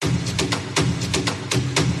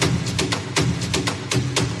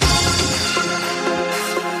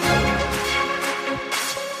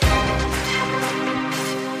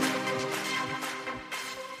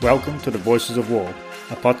Welcome to the Voices of War,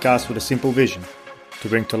 a podcast with a simple vision to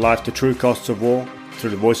bring to life the true costs of war through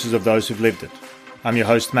the voices of those who've lived it. I'm your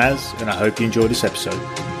host Maz, and I hope you enjoy this episode.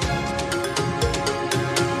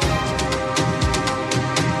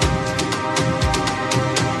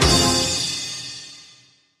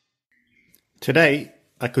 Today,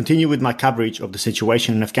 I continue with my coverage of the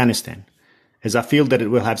situation in Afghanistan, as I feel that it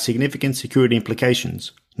will have significant security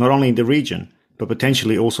implications, not only in the region, but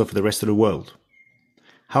potentially also for the rest of the world.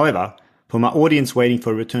 However, for my audience waiting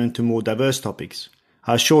for a return to more diverse topics,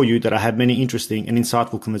 I assure you that I have many interesting and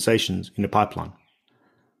insightful conversations in the pipeline.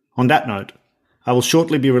 On that note, I will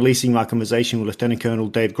shortly be releasing my conversation with Lieutenant Colonel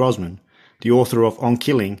Dave Grossman, the author of On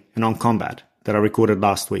Killing and On Combat, that I recorded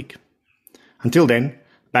last week. Until then,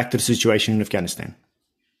 back to the situation in Afghanistan.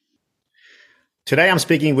 Today I'm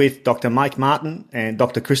speaking with Dr. Mike Martin and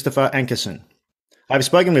Dr. Christopher Ankersen. I've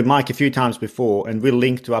spoken with Mike a few times before and will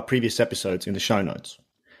link to our previous episodes in the show notes.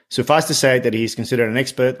 Suffice to say that he is considered an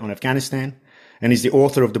expert on Afghanistan and is the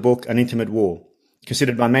author of the book An Intimate War,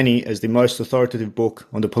 considered by many as the most authoritative book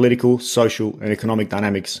on the political, social and economic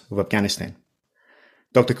dynamics of Afghanistan.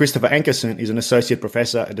 Dr. Christopher Ankersen is an associate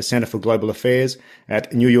professor at the Center for Global Affairs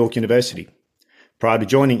at New York University. Prior to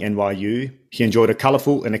joining NYU, he enjoyed a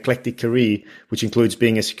colourful and eclectic career, which includes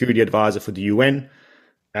being a security advisor for the UN,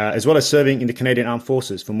 as well as serving in the Canadian Armed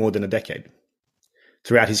Forces for more than a decade.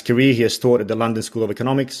 Throughout his career, he has taught at the London School of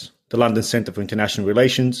Economics, the London Centre for International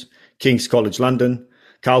Relations, King's College London,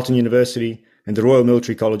 Carleton University, and the Royal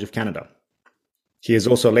Military College of Canada. He has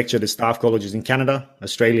also lectured at staff colleges in Canada,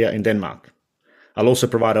 Australia, and Denmark. I'll also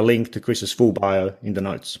provide a link to Chris's full bio in the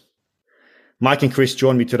notes. Mike and Chris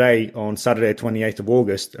joined me today on Saturday, 28th of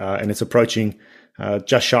August, and it's approaching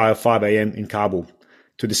just shy of 5 a.m. in Kabul,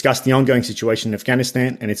 to discuss the ongoing situation in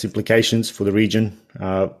Afghanistan and its implications for the region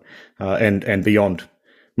and beyond.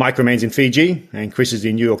 Mike remains in Fiji and Chris is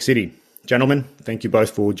in New York City. Gentlemen, thank you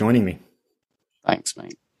both for joining me. Thanks,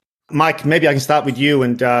 mate. Mike, maybe I can start with you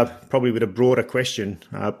and probably with a broader question,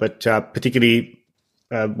 but particularly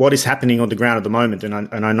what is happening on the ground at the moment.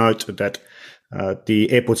 And I note that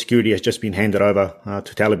the airport security has just been handed over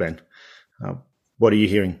to Taliban. What are you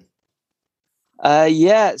hearing?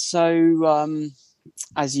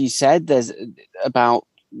 As you said, there's about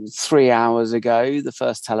 3 hours ago, the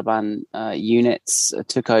first Taliban units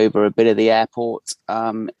took over a bit of the airport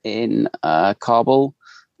in Kabul.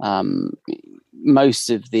 Most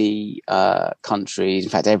of the countries, in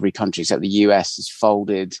fact, every country except the US, has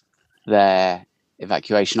folded their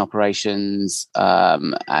evacuation operations,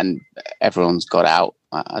 and everyone's got out.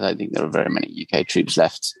 I don't think there are very many UK troops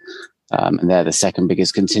left. And they're the second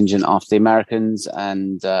biggest contingent after the Americans,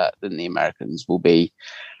 and then the Americans will be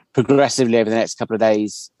progressively over the next couple of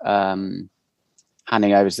days handing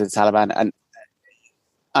over to the Taliban. And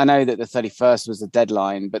I know that the 31st was the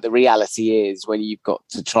deadline, but the reality is when you've got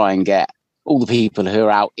to try and get all the people who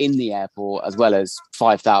are out in the airport, as well as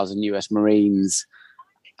 5,000 US Marines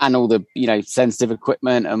and all the sensitive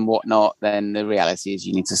equipment and whatnot, then the reality is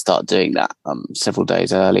you need to start doing that several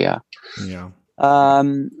days earlier. Yeah.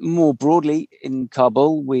 More broadly in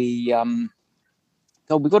Kabul, we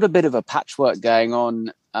got a bit of a patchwork going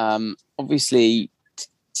on. Obviously,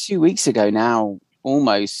 2 weeks ago now,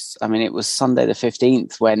 almost. I mean, it was Sunday the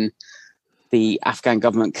 15th when the Afghan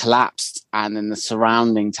government collapsed, and then the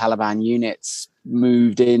surrounding Taliban units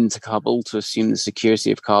moved into Kabul to assume the security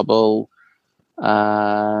of Kabul.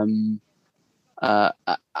 On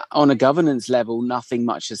a governance level, nothing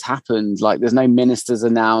much has happened. Like, there's no ministers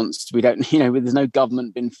announced. We don't, there's no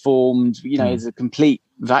government been formed. There's a complete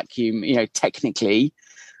vacuum. Technically,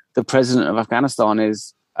 the president of Afghanistan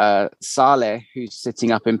is Saleh, who's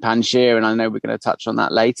sitting up in Panjshir, and I know we're going to touch on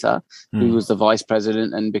that later. Who was the vice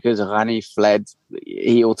president, and because Ghani fled,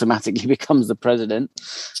 he automatically becomes the president.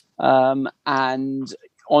 And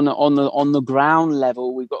on the ground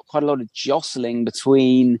level, we've got quite a lot of jostling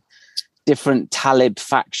between different Talib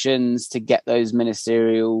factions to get those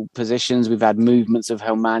ministerial positions. We've had movements of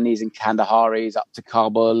Helmanis and Kandaharis up to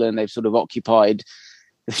Kabul, and they've just sort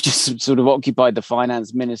of occupied the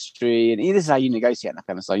finance ministry. And this is how you negotiate in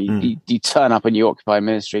Afghanistan. You turn up and you occupy a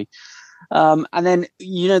ministry. And then,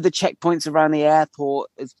 the checkpoints around the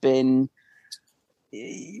airport has been,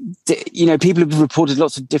 people have reported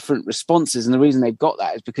lots of different responses. And the reason they've got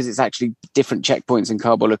that is because it's actually different checkpoints in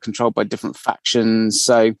Kabul are controlled by different factions.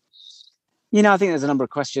 So, I think there's a number of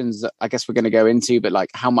questions that I guess we're going to go into, but like,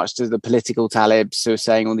 how much do the political Talibs who are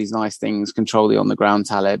saying all these nice things control the on-the-ground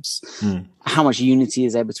Talibs? How much unity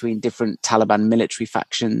is there between different Taliban military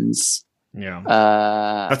factions? Yeah.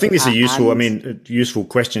 I think these are useful, useful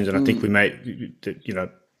questions. And I think we may,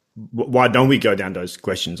 why don't we go down those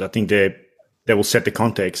questions? I think they're they will set the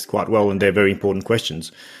context quite well, and they're very important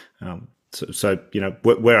questions. So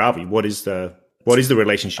where are we? What is the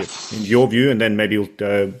relationship in your view? And then maybe we'll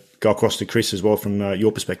go across to Chris as well from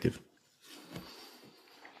your perspective.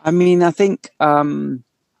 I mean, I think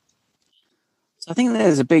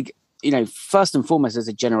there's a big, first and foremost, there's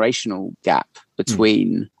a generational gap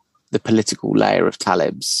between the political layer of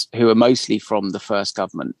Talibs, who are mostly from the first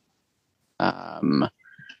government. And,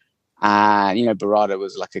 Barada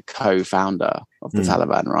was like a co-founder of the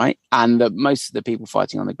Taliban, right? And most of the people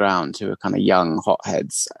fighting on the ground who are kind of young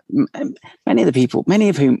hotheads, many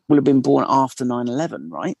of whom will have been born after 9/11,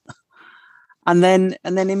 right? And then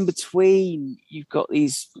in between, you've got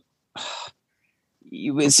these,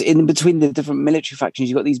 in between the different military factions,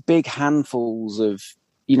 you've got these big handfuls of,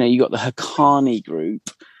 you got the Haqqani group,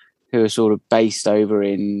 who are sort of based over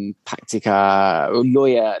in Paktika, or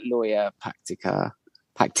Loya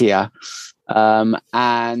Paktia.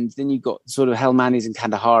 And then you've got sort of Helmandis and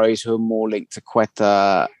Kandaharis who are more linked to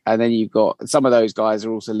Quetta. And then you've got some of those guys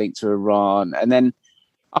are also linked to Iran. And then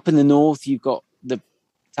up in the north, you've got the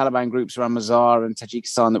Taliban groups around Mazar and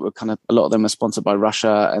Tajikistan that were kind of, a lot of them are sponsored by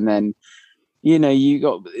Russia. And then, you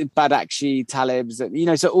got Badakhshi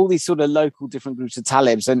Talibs, so all these sort of local different groups of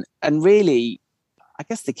Talibs. And really, I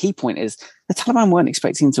guess the key point is the Taliban weren't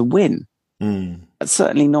expecting to win. But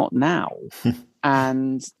certainly not now.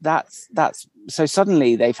 And that's so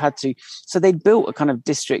suddenly they've had to, so they built a kind of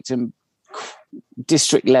district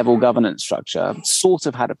level governance structure, sort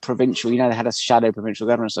of had a provincial, they had a shadow provincial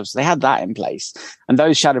governor stuff. So they had that in place. And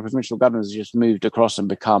those shadow provincial governors just moved across and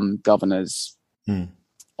become governors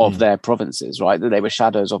of their provinces, right? That they were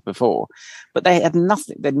shadows of before. But they had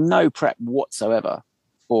nothing, they had no prep whatsoever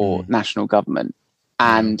for national government.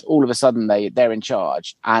 And all of a sudden they're in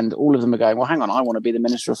charge, and all of them are going, well, hang on, I want to be the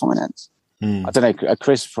Minister of Finance. I don't know,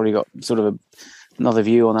 Chris probably got sort of another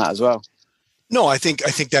view on that as well. No, I think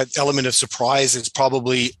that element of surprise is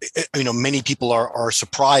probably, many people are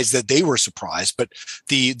surprised that they were surprised, but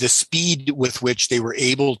the speed with which they were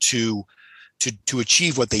able to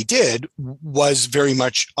achieve what they did was very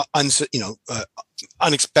much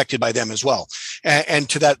unexpected by them as well. And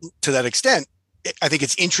to that extent, I think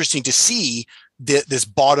it's interesting to see this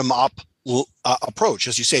bottom up approach.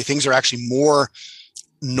 As you say, things are actually more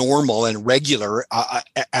normal and regular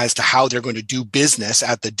as to how they're going to do business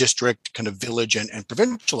at the district, kind of village and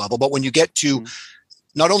provincial level. But when you get to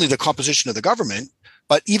not only the composition of the government,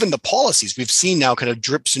 but even the policies, we've seen now kind of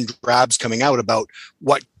drips and drabs coming out about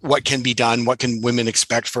what can be done, what can women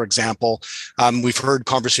expect, for example. We've heard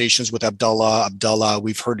conversations with Abdullah.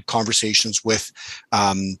 We've heard conversations with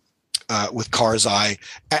Karzai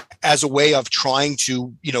as a way of trying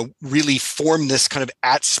to, really form this kind of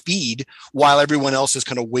at speed while everyone else is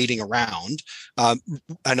kind of waiting around.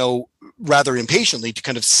 I know rather impatiently to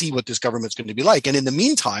kind of see what this government's going to be like. And in the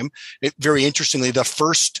meantime, very interestingly, the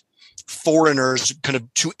first foreigners kind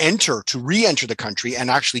of to re-enter the country and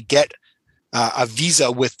actually get a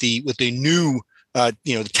visa with the new the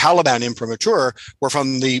Taliban imprimatur were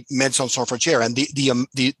from the Médecins Sans Frontières, and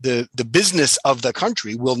the business of the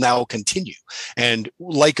country will now continue. And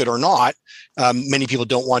like it or not, many people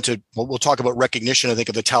don't want to. We'll talk about recognition, I think,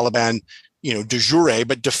 of the Taliban, de jure,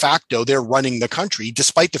 but de facto they're running the country,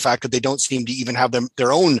 despite the fact that they don't seem to even have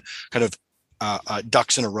their own kind of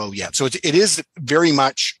ducks in a row yet. So it is very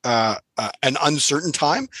much an uncertain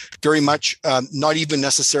time. Very much not even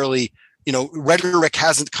necessarily. Rhetoric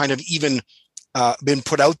hasn't kind of even been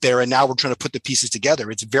put out there, and now we're trying to put the pieces together.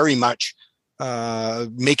 It's very much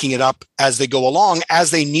making it up as they go along,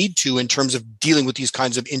 as they need to, in terms of dealing with these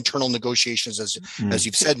kinds of internal negotiations, as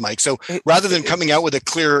you've said, Mike. So rather than coming out with a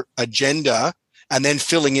clear agenda and then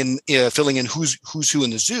filling in who's who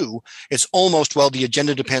in the zoo, it's almost, well, the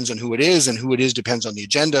agenda depends on who it is, and who it is depends on the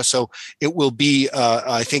agenda. So it will be,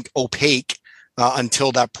 I think, opaque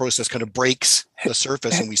until that process kind of breaks the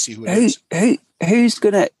surface and we see who it is. Who's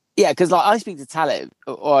gonna? Yeah, because I speak to Talib,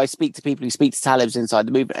 or I speak to people who speak to Talibs inside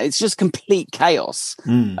the movement. It's just complete chaos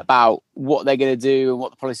about what they're going to do and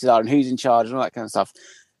what the policies are and who's in charge and all that kind of stuff.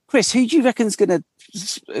 Chris, who do you reckon's going to?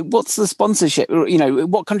 What's the sponsorship?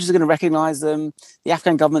 What countries are going to recognise them? The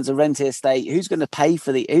Afghan government's a rentier state. Who's going to pay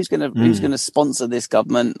for who's going to sponsor this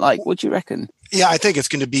government? Like, what do you reckon? Yeah, I think it's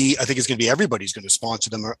going to be everybody's going to sponsor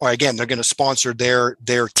them, or again, they're going to sponsor their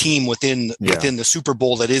team within the Super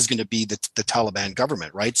Bowl that is going to be the Taliban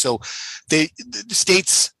government, right? So the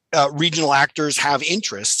states, regional actors have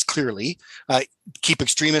interests, clearly. Keep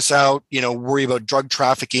extremists out, worry about drug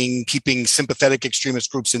trafficking, keeping sympathetic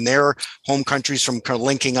extremist groups in their home countries from kind of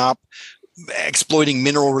linking up. exploiting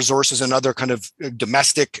mineral resources and other kind of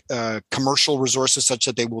domestic commercial resources such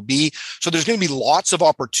that they will be. So there's going to be lots of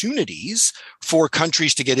opportunities for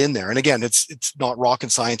countries to get in there. And again, it's not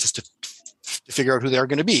rocket science to figure out who they're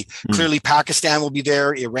going to be. Clearly, Pakistan will be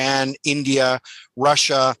there, Iran, India,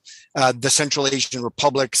 Russia, the Central Asian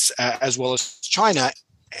republics, as well as China.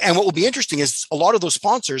 And what will be interesting is a lot of those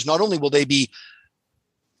sponsors, not only will they be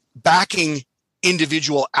backing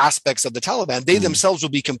individual aspects of the Taliban, they themselves will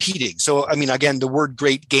be competing. So, I mean, again, the word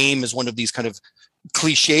great game is one of these kind of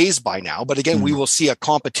cliches by now, but again, we will see a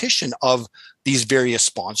competition of these various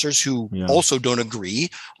sponsors who also don't agree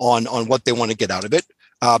on what they want to get out of it,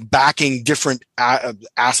 backing different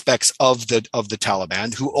aspects of the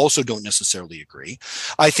Taliban who also don't necessarily agree.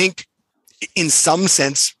 I think in some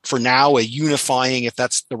sense, for now, a unifying, if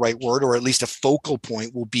that's the right word, or at least a focal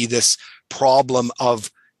point, will be this problem of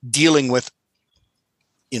dealing with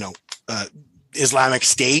Islamic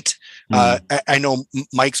State. I know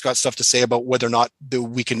Mike's got stuff to say about whether or not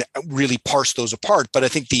we can really parse those apart, but I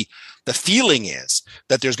think the feeling is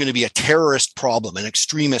that there's going to be a terrorist problem, an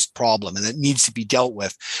extremist problem, and it needs to be dealt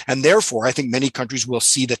with. And therefore, I think many countries will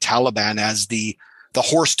see the Taliban as the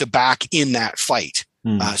horse to back in that fight.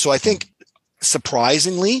 So I think,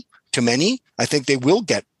 surprisingly to many, I think they will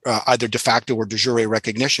get either de facto or de jure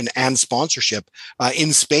recognition and sponsorship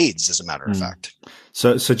in spades, as a matter of fact.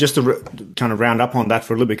 So just to kind of round up on that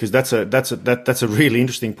for a little bit, because that's a really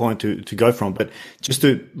interesting point to go from. But just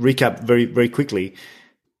to recap very, very quickly,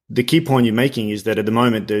 the key point you're making is that at the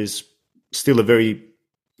moment there's still a very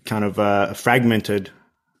kind of fragmented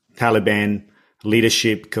Taliban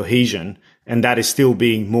leadership cohesion, and that is still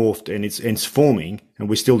being morphed and it's forming, and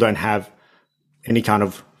we still don't have any kind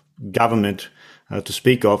of government to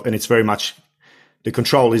speak of, and it's very much the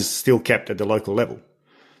control is still kept at the local level.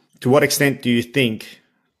 To what extent do you think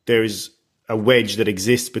there is a wedge that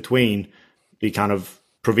exists between the kind of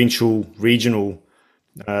provincial, regional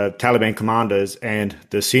Taliban commanders and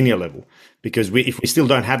the senior level? Because if we still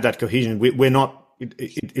don't have that cohesion, we're not.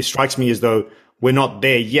 It strikes me as though we're not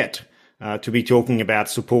there yet to be talking about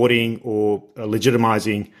supporting or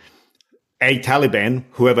legitimizing a Taliban,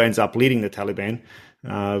 whoever ends up leading the Taliban.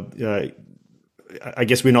 I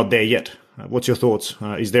guess we're not there yet. What's your thoughts?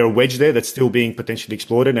 Is there a wedge there that's still being potentially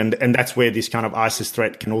exploited? And that's where this kind of ISIS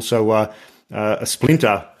threat can also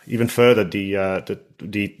splinter even further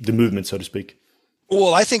the movement, so to speak.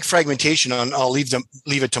 Well, I think fragmentation, and I'll leave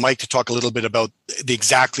it to Mike to talk a little bit about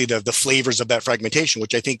exactly the flavors of that fragmentation,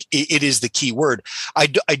 which I think it is the key word. I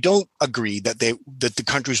don't agree that the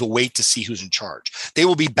countries will wait to see who's in charge. They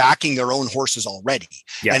will be backing their own horses already.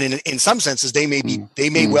 Yeah. And in some senses, they may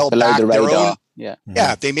well back their own.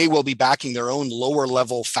 They may well be backing their own lower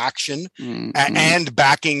level faction and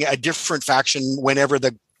backing a different faction whenever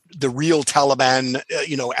the real Taliban,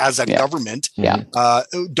 as a government,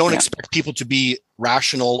 don't expect people to be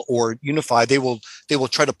rational or unified. They will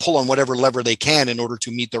try to pull on whatever lever they can in order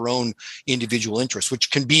to meet their own individual interests, which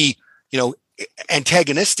can be,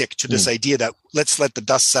 antagonistic to this idea that let's let the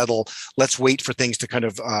dust settle. Let's wait for things to kind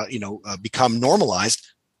of, become normalized.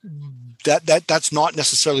 That's not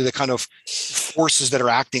necessarily the kind of forces that are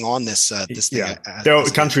acting on this thing. There are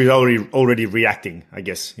countries already reacting, I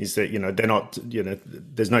guess. Is that they're not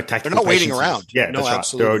there's no tactical. They're not waiting around. Yeah,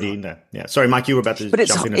 that's right. They're already in there. Yeah. Sorry, Mike, you were about to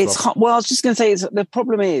jump in as well. Well, I was just going to say the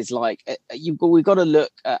problem is we've got to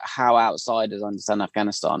look at how outsiders understand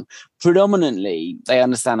Afghanistan. Predominantly, they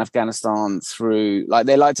understand Afghanistan through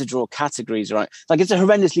they like to draw categories, right? It's a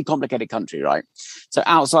horrendously complicated country, right? So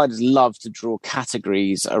outsiders love to draw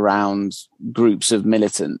categories around groups of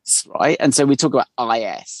militants, right? And so we talk about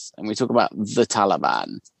IS and we talk about the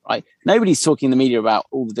Taliban, right? Nobody's talking in the media about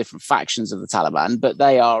all the different factions of the Taliban, but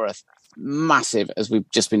they are a massive, as we've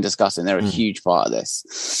just been discussing, they're a huge part of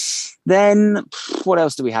this. Then what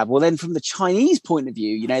else do we have? Well, then from the Chinese point of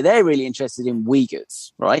view, they're really interested in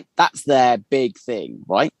Uyghurs, right? That's their big thing,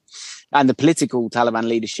 right? And the political Taliban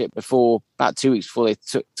leadership about 2 weeks before they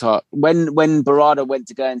took, when Barada went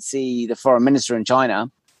to go and see the foreign minister in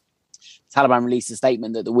China, Taliban released a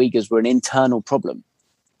statement that the Uyghurs were an internal problem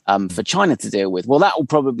for China to deal with. Well, that will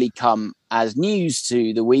probably come as news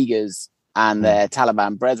to the Uyghurs and their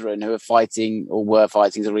Taliban brethren who are fighting or were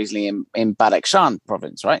fighting so recently in Badakhshan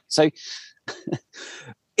province, right? So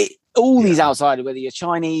these outsiders, whether you're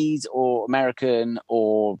Chinese or American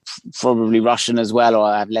or probably Russian as well,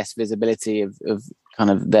 or have less visibility of kind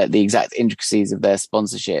of the exact intricacies of their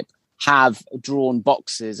sponsorship, have drawn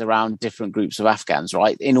boxes around different groups of Afghans,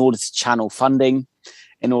 right? In order to channel funding,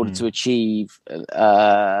 in order to achieve,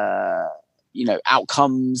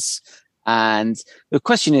 outcomes, And the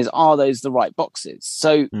question is, are those the right boxes?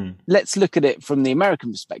 So let's look at it from the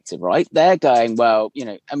American perspective, right? They're going, well,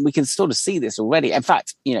 and we can sort of see this already. In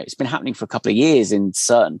fact, it's been happening for a couple of years in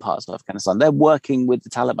certain parts of Afghanistan. They're working with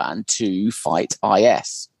the Taliban to fight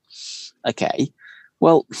IS. Okay.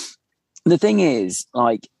 Well, the thing is,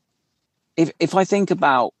 like, if I think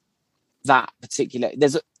about that particular,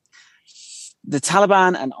 the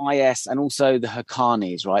Taliban and IS and also the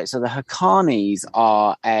Haqqanis, right? So the Haqqanis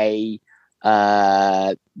are a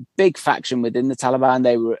big faction within the Taliban.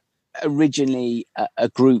 They were originally a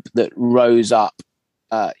group that rose up.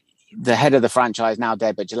 The head of the franchise, now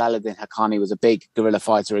dead, but Jalaluddin Haqqani was a big guerrilla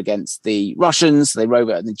fighter against the Russians. They rose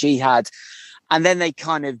up in the jihad. And then they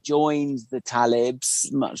kind of joined the Talibs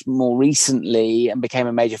much more recently and became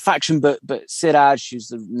a major faction. But Siraj, who's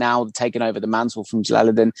now taken over the mantle from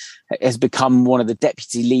Jalaluddin, has become one of the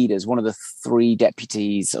deputy leaders, one of the 3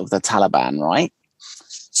 deputies of the Taliban, right?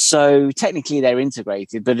 So technically they're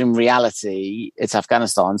integrated, but in reality, it's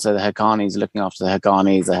Afghanistan. So the Haqqanis are looking after the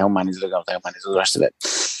Haqqanis, the Helmanis are looking after the Helmanis, all the rest of it.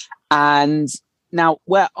 And now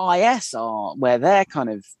where IS are, where their kind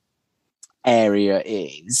of area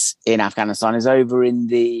is in Afghanistan is over in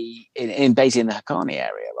basically in the Haqqani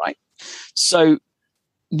area, right? So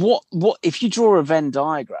what if you draw a Venn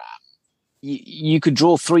diagram, you could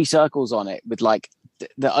draw 3 circles on it with like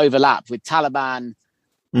the overlap with Taliban,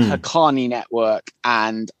 Haqqani network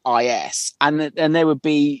and IS, and there would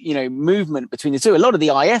be movement between the two. A lot of the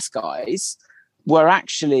IS guys were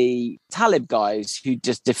actually Talib guys who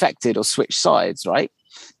just defected or switched sides, right?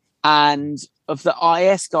 And of the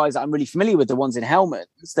IS guys that I'm really familiar with, the ones in Helmand,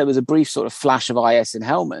 there was a brief sort of flash of IS in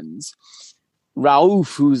Helmand.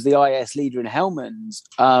 Rauf, who's the IS leader in Helmand,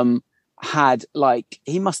 had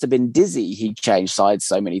he must have been dizzy. He changed sides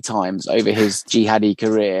so many times over his jihadi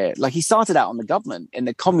career. Like he started out on the government, in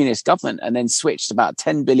the communist government, and then switched about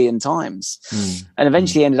 10 billion times and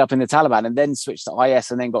eventually ended up in the Taliban and then switched to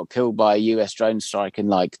IS and then got killed by a US drone strike in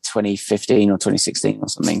like 2015 or 2016 or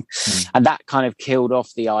something. And that kind of killed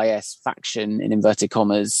off the IS faction in inverted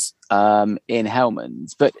commas in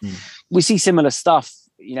Helmand. But we see similar stuff,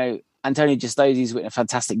 Antonio Gestosi's written a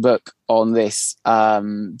fantastic book on this,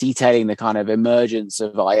 detailing the kind of emergence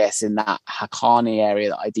of IS in that Haqqani area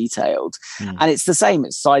that I detailed. And it's the same.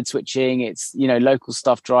 It's side switching. It's, local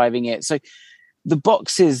stuff driving it. So the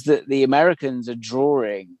boxes that the Americans are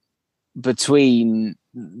drawing between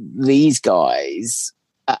these guys,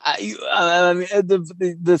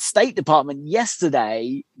 the State Department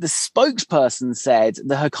yesterday, the spokesperson said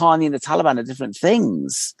the Haqqani and the Taliban are different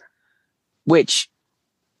things, which,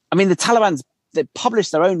 the Taliban, they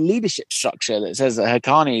published their own leadership structure that says that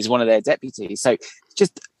Haqqani is one of their deputies. So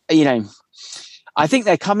just, I think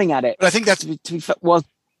they're coming at it. But I think that's...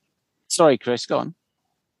 sorry, Chris, go on.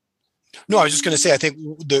 No, I was just going to say, I think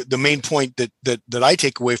the main point that I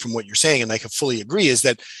take away from what you're saying, and I can fully agree, is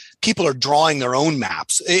that people are drawing their own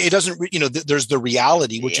maps. It doesn't, there's the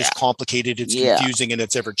reality, which is complicated, it's confusing, and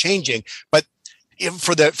it's ever changing. But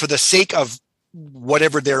for the sake of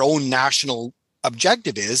whatever their own national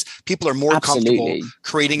objective is, people are more comfortable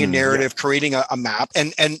creating a narrative, creating a map.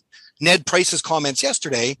 And Ned Price's comments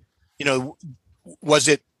yesterday, was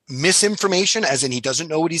it misinformation as in he doesn't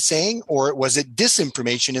know what he's saying, or was it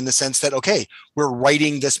disinformation in the sense that, okay, we're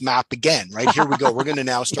writing this map again, right? Here we go. We're going to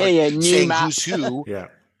now start saying map. Who's who. Yeah.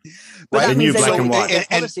 But right? that means they black won't and white. achieve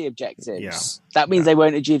their policy objectives. That means they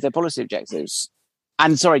won't achieve their policy objectives.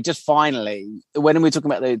 And sorry, just finally, when we're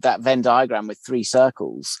talking about that Venn diagram with 3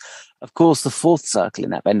 circles, of course, the 4th circle in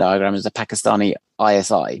that Venn diagram is the Pakistani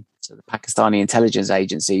ISI. So the Pakistani intelligence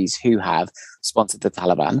agencies who have sponsored the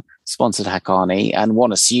Taliban, sponsored Haqqani, and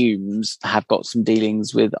one assumes have got some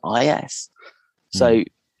dealings with IS. So,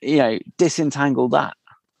 disentangle that.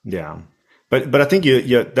 Yeah. But I think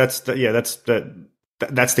that's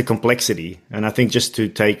the complexity. And I think just to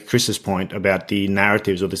take Chris's point about the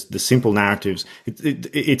narratives or the simple narratives,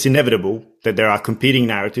 it's inevitable that there are competing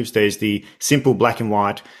narratives. There's the simple black and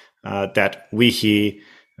white that we hear,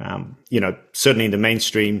 certainly in the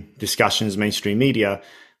mainstream discussions, mainstream media.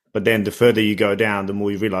 But then the further you go down, the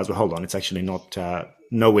more you realize, well, hold on, it's actually not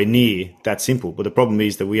nowhere near that simple. But the problem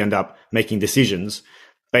is that we end up making decisions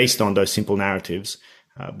based on those simple narratives,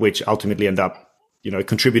 which ultimately end up,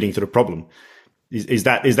 contributing to the problem. Is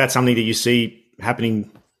that something that you see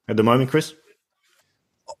happening at the moment, Chris?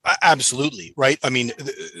 Absolutely, right.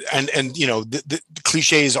 The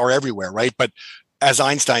cliches are everywhere, right? But as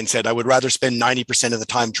Einstein said, I would rather spend 90% of the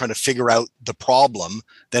time trying to figure out the problem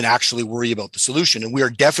than actually worry about the solution. And we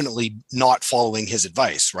are definitely not following his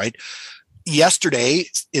advice, right? yesterday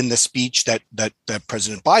in the speech that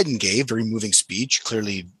President Biden gave, very moving speech,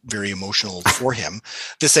 clearly very emotional for him,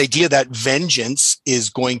 this idea that vengeance is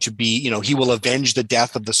going to be, he will avenge the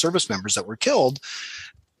death of the service members that were killed,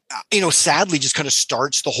 sadly just kind of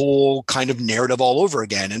starts the whole kind of narrative all over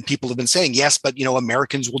again. And people have been saying, yes, but,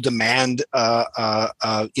 Americans will demand,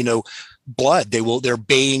 blood. They're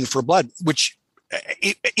baying for blood, which,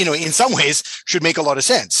 in some ways should make a lot of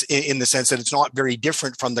sense in the sense that it's not very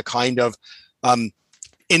different from the kind of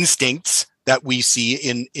instincts that we see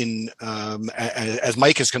in as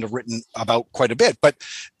Mike has kind of written about quite a bit. But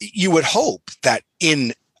you would hope that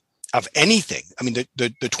of anything, I mean, the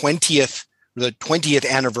 20th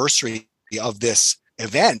anniversary of this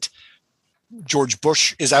event, George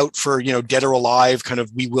Bush is out for, dead or alive, kind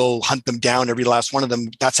of, we will hunt them down, every last one of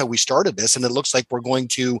them. That's how we started this. And it looks like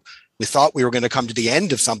we thought we were going to come to the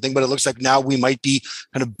end of something, but it looks like now we might be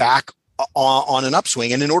kind of back on an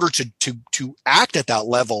upswing. And in order to act at that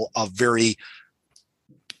level of very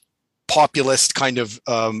populist kind of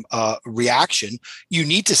reaction, you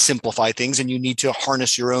need to simplify things and you need to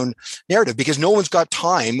harness your own narrative, because no one's got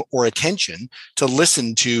time or attention to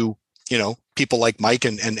listen to, people like Mike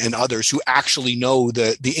and others who actually know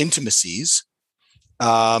the intimacies.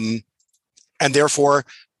 And therefore,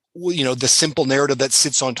 the simple narrative that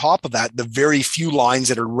sits on top of that, the very few lines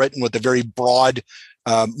that are written with a very broad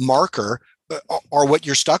marker are what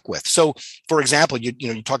you're stuck with. So, for example,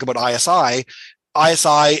 you talk about ISI.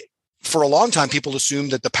 For a long time, people assumed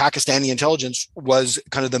that the Pakistani intelligence was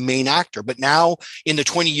kind of the main actor. But now, in the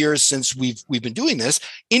 20 years since we've been doing this,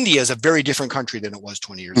 India is a very different country than it was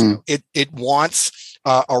 20 years ago. It wants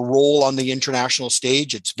a role on the international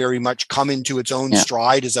stage. It's very much come into its own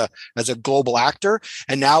stride as a global actor.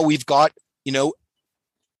 And now we've got,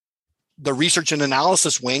 the research and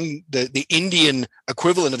analysis wing, the Indian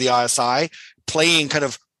equivalent of the ISI, playing kind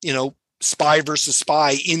of, spy versus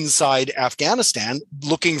spy inside Afghanistan,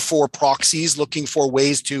 looking for proxies, looking for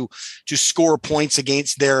ways to score points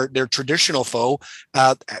against their traditional foe,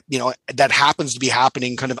 that happens to be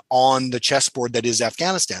happening kind of on the chessboard that is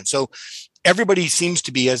Afghanistan. So everybody seems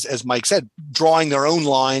to be, as Mike said, drawing their own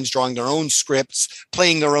lines, drawing their own scripts,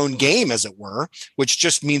 playing their own game, as it were, which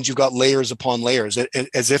just means you've got layers upon layers,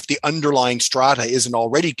 as if the underlying strata isn't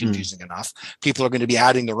already confusing enough. People are going to be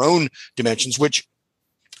adding their own dimensions, which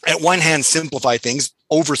at one hand simplify things,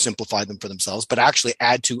 oversimplify them for themselves, but actually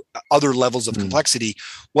add to other levels of complexity.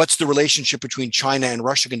 What's the relationship between China and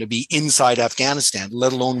Russia going to be inside Afghanistan,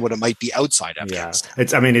 let alone what it might be outside Afghanistan?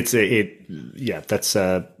 That's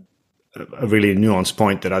a really nuanced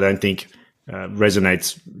point that I don't think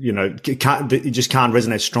resonates. It just can't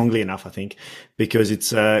resonate strongly enough, I think, because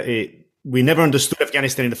we never understood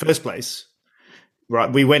Afghanistan in the first place. Right,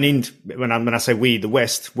 we went in, when I say we, the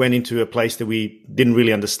West went into a place that we didn't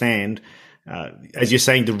really understand. As you're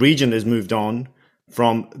saying, the region has moved on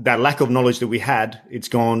from that lack of knowledge that we had. It's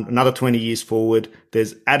gone another 20 years forward.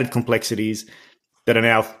 There's added complexities that are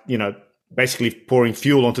now, basically pouring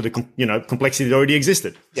fuel onto the, complexity that already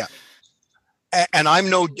existed. Yeah. And I'm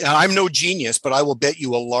no genius, but I will bet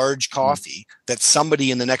you a large coffee that somebody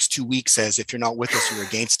in the next 2 weeks says, if you're not with us, you're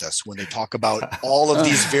against us, when they talk about all of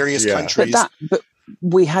these various countries. But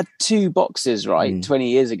we had two boxes, right, 20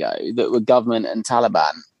 years ago that were government and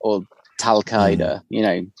Taliban, or Al-Qaeda,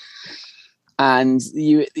 and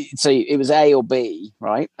so it was A or B,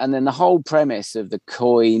 right? And then the whole premise of the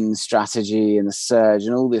coin strategy and the surge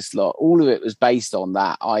and all this lot, all of it was based on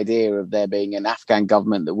that idea of there being an Afghan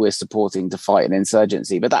government that we're supporting to fight an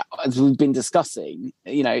insurgency. But that, as we've been discussing,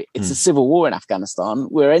 it's a civil war in Afghanistan.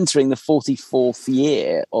 We're entering the 44th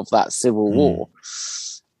year of that civil war.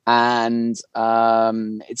 And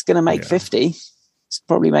it's going to make 50. It's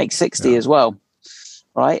probably make 60 as well.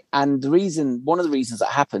 Right. And one of the reasons that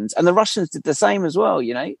happens, and the Russians did the same as well,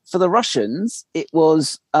 for the Russians, it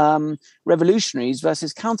was revolutionaries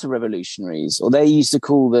versus counter-revolutionaries, or they used to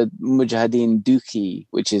call the Mujahideen Dukhi,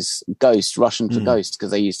 which is ghost, Russian for ghost,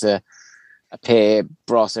 because they used to appear,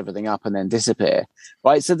 brass everything up and then disappear.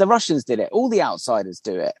 Right. So the Russians did it. All the outsiders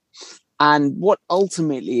do it. And what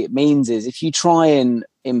ultimately it means is, if you try and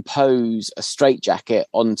impose a straitjacket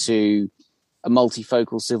onto a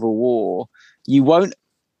multifocal civil war, you won't,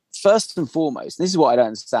 first and foremost, this is what I don't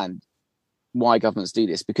understand why governments do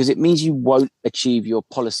this, because it means you won't achieve your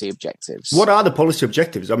policy objectives. What are the policy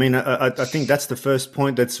objectives? I mean, I think that's the first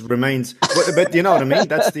point that remains, but you know what I mean?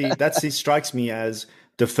 It strikes me as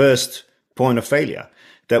the first point of failure,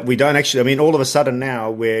 that we don't actually, I mean, all of a sudden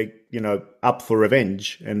now we're, up for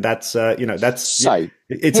revenge. And that's,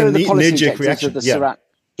 it's a knee-jerk reaction.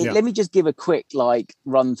 Let me just give a quick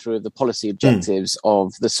run through of the policy objectives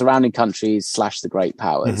of the surrounding countries / the great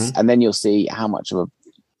powers, and then you'll see how much of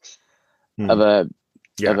a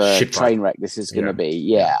train wreck this is going to be.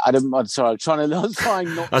 Yeah, I'm sorry. I was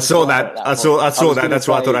trying not. I saw that. I saw that. That's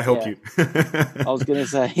why I thought I'd help you. I was going to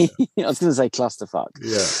say. Clusterfuck.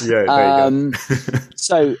 Yeah. There you go.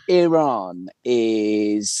 So Iran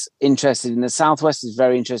is interested in the southwest. Is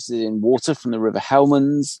very interested in water from the River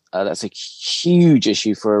Helmand. That's a huge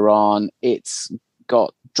issue for Iran. It's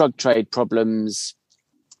got drug trade problems.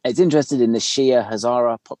 It's interested in the Shia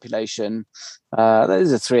Hazara population.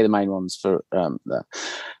 Those are three of the main ones for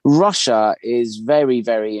Russia is very,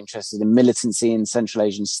 very interested in militancy in Central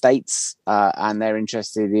Asian states, and they're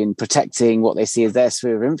interested in protecting what they see as their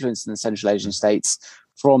sphere of influence in the Central Asian states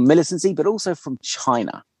from militancy, but also from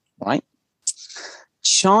China, right?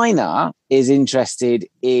 China is interested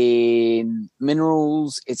in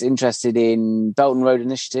minerals, it's interested in Belt and Road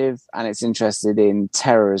Initiative, and it's interested in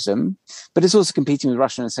terrorism, but it's also competing with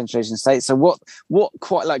Russia and Central Asian states. So what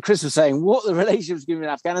quite like Chris was saying, what the relationships given in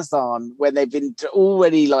Afghanistan when they've been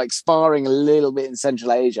already sparring a little bit in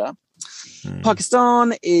Central Asia.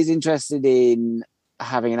 Pakistan is interested in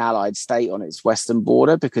having an allied state on its western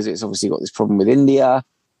border because it's obviously got this problem with India.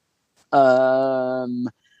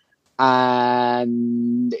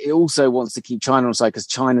 And it also wants to keep China on side because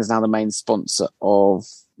China is now the main sponsor of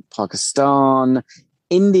Pakistan.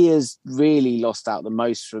 India's really lost out the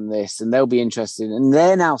most from this, and they'll be interested. And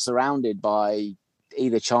they're now surrounded by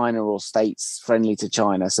either China or states friendly to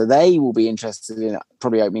China. So they will be interested in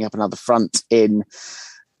probably opening up another front in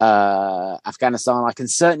Afghanistan. I can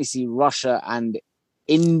certainly see Russia and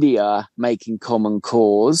India making common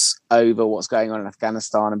cause over what's going on in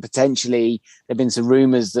Afghanistan, and potentially there've been some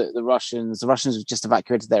rumors that the Russians have just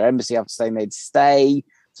evacuated their embassy after saying they'd stay.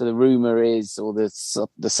 So the rumor is, or the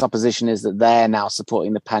supposition is, that they're now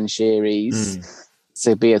supporting the Panshiris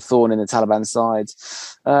to be a thorn in the Taliban side.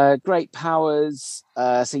 Great powers.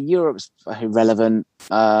 So Europe's irrelevant.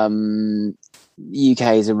 UK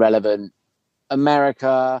is irrelevant.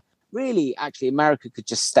 America, America could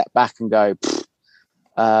just step back and go.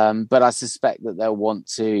 But I suspect that they'll want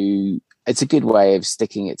to. It's a good way of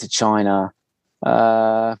sticking it to China.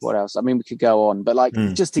 What else? I mean, we could go on, but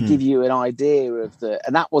just to give you an idea of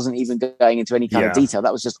and that wasn't even going into any kind of detail.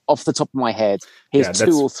 That was just off the top of my head. Here's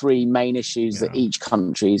 2 or 3 main issues that each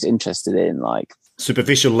country is interested in,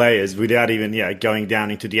 superficial layers without even going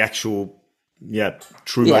down into the actual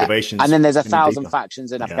true motivations. And then there's 1,000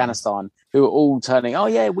 factions in Afghanistan who are all turning,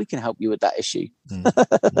 we can help you with that issue.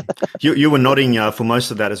 You were nodding for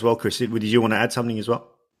most of that as well, Chris. Did you want to add something as well?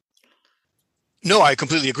 No, I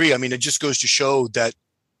completely agree. I mean, it just goes to show that,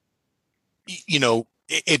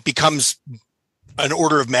 it becomes an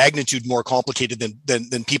order of magnitude more complicated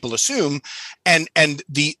than people assume. And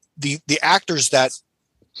the actors that,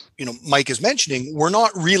 Mike is mentioning, were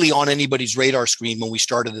not really on anybody's radar screen when we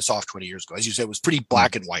started this off 20 years ago. As you said, it was pretty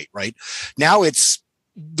black and white, right? Now it's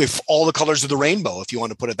all the colors of the rainbow, if you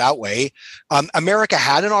want to put it that way. America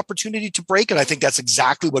had an opportunity to break, and I think that's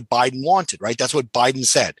exactly what Biden wanted, right? That's what Biden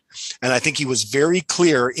said. And I think he was very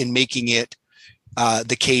clear in making it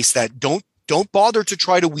the case that don't bother to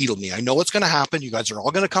try to wheedle me. I know what's going to happen. You guys are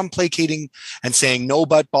all going to come placating and saying, no,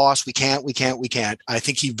 but boss, we can't. I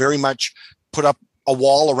think he very much put up a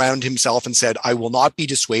wall around himself and said, I will not be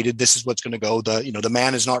dissuaded. This is what's going to go. The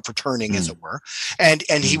man is not for turning, as it were. And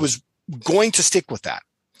he was going to stick with that.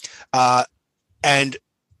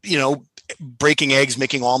 Breaking eggs,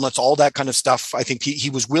 making omelets, all that kind of stuff. I think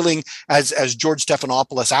he was willing, as George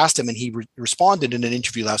Stephanopoulos asked him, and he responded in an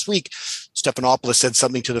interview last week. Stephanopoulos said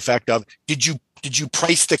something to the effect of, did you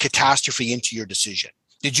price the catastrophe into your decision?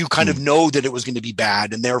 Did you kind of know that it was going to be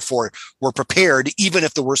bad and therefore were prepared, even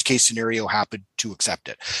if the worst case scenario happened, to accept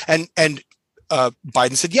it? And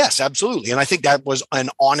Biden said, yes, absolutely. And I think that was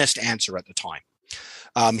an honest answer at the time.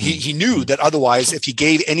 He knew that otherwise, if he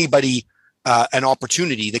gave anybody an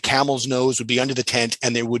opportunity, the camel's nose would be under the tent,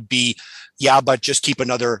 and there would be, but just keep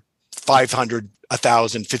another 500,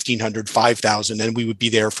 1,000, 1,500, 5,000, and we would be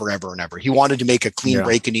there forever and ever. He wanted to make a clean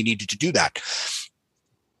break, and he needed to do that.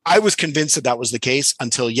 I was convinced that was the case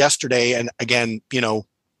until yesterday. And again,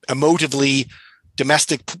 emotively,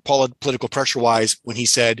 domestic political pressure wise, when he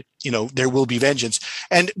said, there will be vengeance.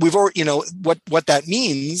 And we've already, what that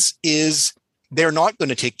means is they're not going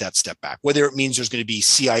to take that step back, whether it means there's going to be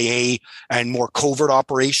CIA and more covert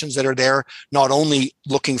operations that are there, not only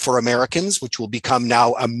looking for Americans, which will become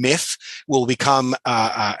now a myth, will become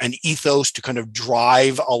an ethos to kind of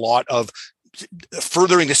drive a lot of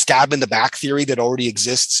furthering the stab in the back theory that already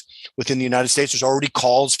exists within the United States. There's already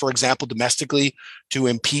calls, for example, domestically to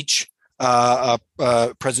impeach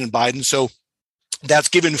President Biden. So that's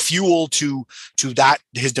given fuel to that,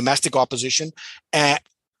 his domestic opposition. And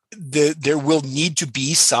there will need to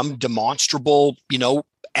be some demonstrable,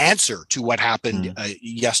 answer to what happened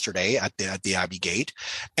yesterday at the Abbey Gate.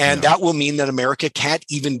 And that will mean that America can't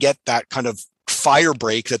even get that kind of fire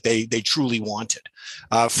break that they truly wanted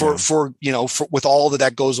with all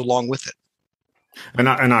that goes along with it. And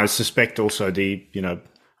I suspect also the,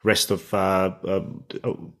 rest of,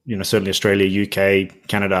 certainly Australia, UK,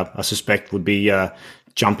 Canada, I suspect would be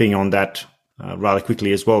jumping on that rather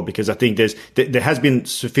quickly as well, because I think there has been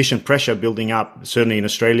sufficient pressure building up, certainly in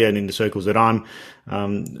Australia and in the circles that I'm,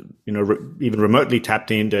 even remotely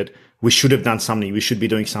tapped in, that we should have done something. We should be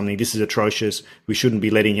doing something. This is atrocious. We shouldn't be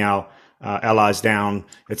letting our allies down,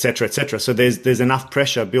 etc., etc. So there's enough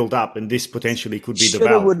pressure built up, and this potentially could be the valve.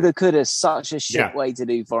 Shoulda, woulda, coulda. Such a shit way to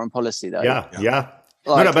do foreign policy, though. Yeah.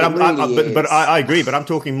 Like, But I agree. But I'm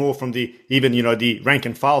talking more from the the rank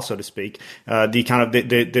and file, so to speak. The kind of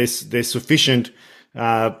there's sufficient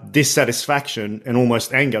dissatisfaction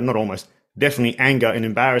and definitely anger and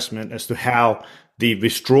embarrassment as to how the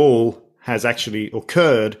withdrawal has actually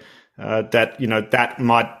occurred. That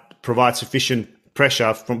might provide sufficient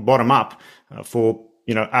pressure from bottom up for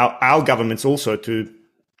our governments also to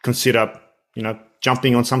consider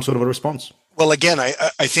jumping on some sort of a response. Well, again, I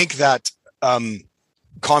think that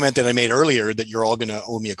comment that I made earlier, that you're all going to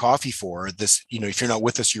owe me a coffee for this, if you're not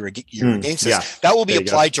with us, you're against us. That will be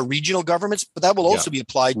applied to regional governments, but that will also be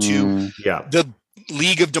applied to the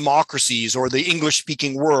League of Democracies or the English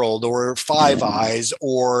speaking world or Five Eyes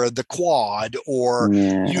or the Quad or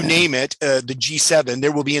you name it, the G7.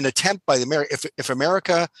 There will be an attempt by if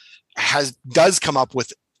America does come up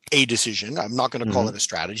with a decision. I'm not going to call it a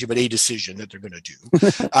strategy, but a decision that they're going to do.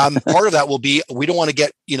 Part of that will be, we don't want to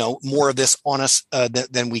get, more of this on us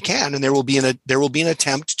than we can. And there will be an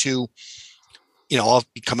attempt to, I'll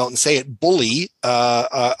come out and say it, bully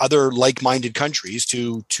other like-minded countries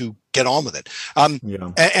to get on with it.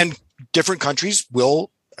 And different countries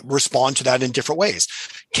will respond to that in different ways.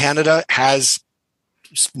 Canada has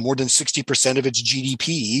more than 60% of its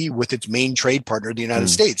GDP with its main trade partner, the United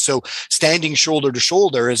States. So standing shoulder to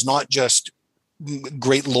shoulder is not just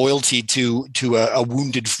great loyalty to a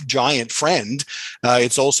wounded giant friend.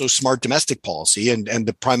 It's also smart domestic policy. And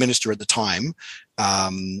the prime minister at the time,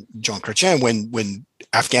 John Chrétien, when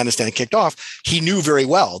Afghanistan kicked off, he knew very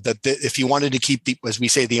well that if he wanted to keep as we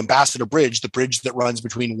say, the Ambassador Bridge, the bridge that runs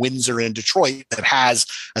between Windsor and Detroit, that has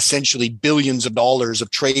essentially billions of dollars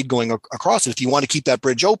of trade going across it, if you want to keep that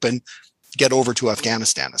bridge open, get over to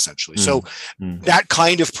Afghanistan, essentially. So that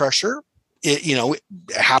kind of pressure, it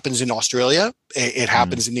happens in Australia. It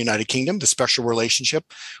happens in the United Kingdom. The special relationship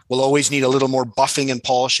will always need a little more buffing and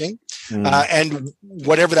polishing. And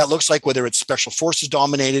whatever that looks like, whether it's special forces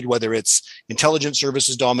dominated, whether it's intelligence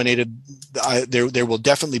services dominated, there will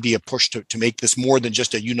definitely be a push to make this more than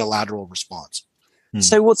just a unilateral response.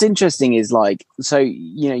 So what's interesting is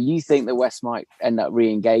you think the West might end up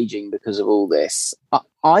re-engaging because of all this.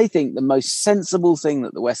 I think the most sensible thing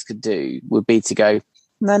that the West could do would be to go,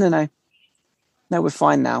 no, we're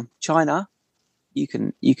fine now. China, you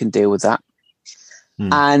can deal with that.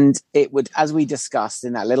 And it would, as we discussed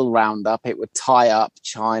in that little roundup, it would tie up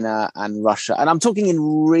China and Russia. And I'm talking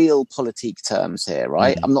in real politique terms here,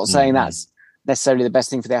 right? I'm not saying that's necessarily the best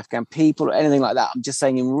thing for the Afghan people or anything like that. I'm just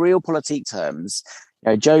saying in real politique terms,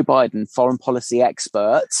 Joe Biden, foreign policy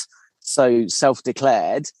expert, so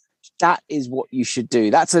self-declared, that is what you should do.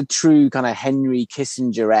 That's a true kind of Henry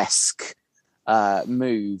Kissinger-esque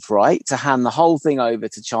move, right? To hand the whole thing over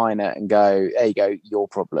to China and go, there you go, your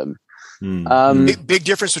problem. Big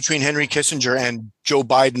difference between Henry Kissinger and Joe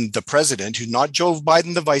Biden, the president, who's not Joe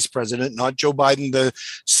Biden, the vice president, not Joe Biden, the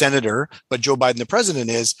senator, but Joe Biden, the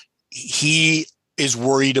president, is he is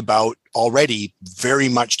worried about already very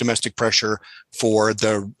much domestic pressure for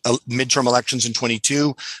the midterm elections in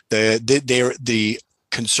 22. The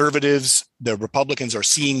conservatives, the Republicans are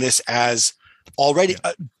seeing this as already.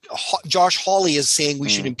 Josh Hawley is saying we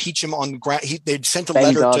should impeach him on ground. They'd sent a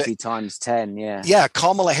letter to times 10.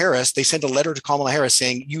 Kamala Harris. They sent a letter to Kamala Harris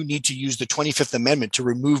saying you need to use the 25th Amendment to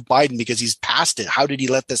remove Biden because he's passed it. How did he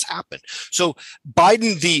let this happen? So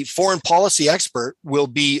Biden, the foreign policy expert, will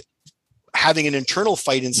be having an internal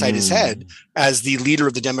fight inside his head as the leader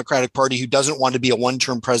of the Democratic Party, who doesn't want to be a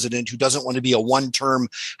one-term president, who doesn't want to be a one-term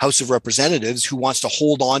House of Representatives, who wants to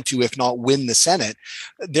hold on to, if not win, the Senate.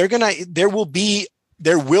 There will be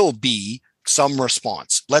some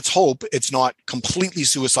response. Let's hope it's not completely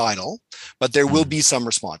suicidal, but there will be some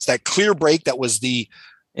response. That clear break that was the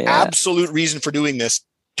absolute reason for doing this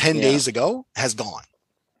 10 days ago has gone.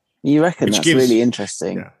 You reckon? That's really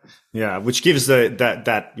interesting. Yeah, which gives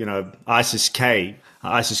that ISIS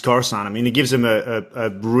Khorasan. I mean, it gives them a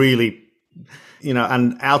really,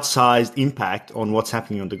 an outsized impact on what's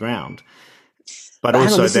happening on the ground. But hang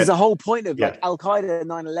also on, this is the whole point of yeah. Al Qaeda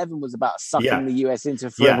 9/11 was about sucking the US into a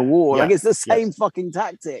Yeah. forever war. Yeah. Like it's the same fucking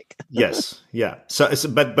tactic. Yes. Yeah. So,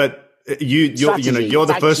 but you're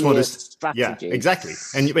the first one to strategy. Yeah, exactly.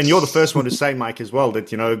 And you're the first one to say, Mike, as well,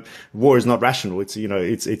 that war is not rational. It's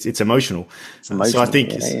it's emotional. So I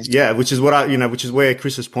think which is which is where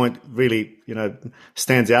Chris's point really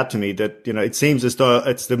stands out to me, that it seems as though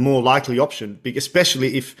it's the more likely option,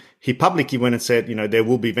 especially if he publicly went and said there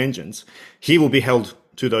will be vengeance. He will be held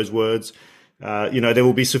to those words. There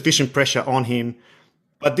will be sufficient pressure on him.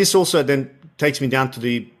 But this also then takes me down to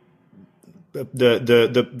the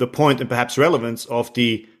point and perhaps relevance of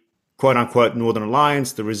the quote unquote Northern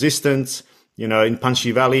Alliance, the resistance, in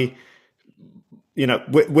Panjshir Valley.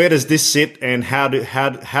 Where does this sit, and how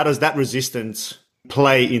does that resistance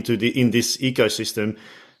play in this ecosystem,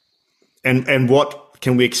 and what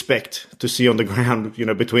can we expect to see on the ground?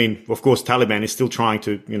 Between, of course, Taliban is still trying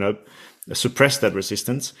to suppress that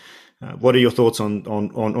resistance. What are your thoughts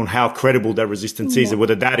on how credible that resistance is, and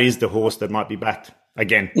whether that is the horse that might be backed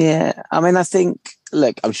again? Yeah, I mean, I think,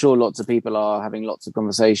 look, I'm sure lots of people are having lots of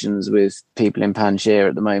conversations with people in Panjshir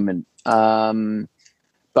at the moment.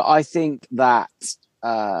 But I think that,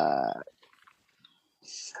 I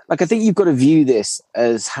think you've got to view this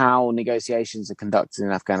as how negotiations are conducted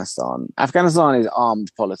in Afghanistan. Afghanistan is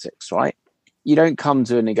armed politics, right? You don't come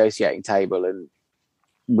to a negotiating table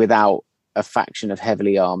without a faction of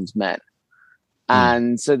heavily armed men.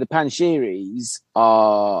 And so the Panjshiris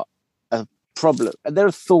are a problem. They're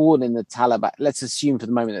a thorn in the Taliban. Let's assume for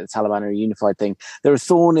the moment that the Taliban are a unified thing. They're a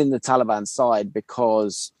thorn in the Taliban side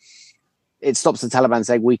because it stops the Taliban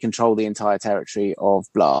saying we control the entire territory of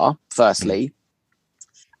blah, firstly.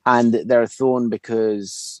 And they're a thorn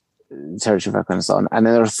because territory of Afghanistan. And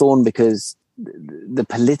they're a thorn because the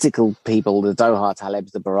political people, the Doha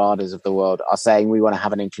Talebs, the Baradas of the world, are saying we want to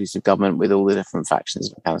have an inclusive government with all the different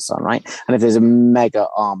factions of Afghanistan, right? And if there's a mega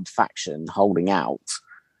armed faction holding out,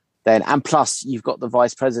 then, and plus you've got the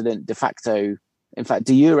vice president de facto, in fact,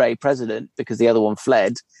 de jure president, because the other one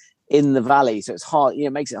fled, in the valley. So it's hard,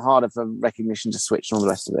 it makes it harder for recognition to switch and all the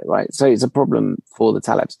rest of it, right? So it's a problem for the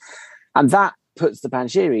Talebs. And that puts the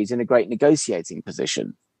Panjshiris in a great negotiating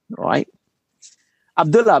position, right?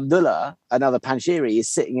 Abdullah, another Panjshiri, is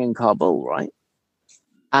sitting in Kabul, right?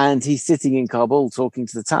 And he's sitting in Kabul talking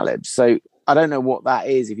to the Talibs. So I don't know what that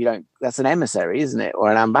is. That's an emissary, isn't it? Or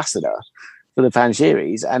an ambassador for the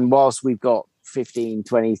Panjshiris. And whilst we've got 15,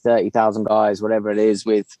 20, 30,000 guys, whatever it is,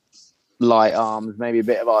 with light arms, maybe a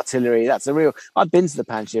bit of artillery, I've been to the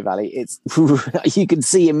Panjshir Valley. You can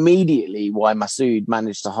see immediately why Massoud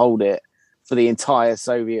managed to hold it for the entire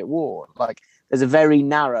Soviet war. Like, there's a very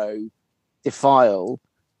narrow defile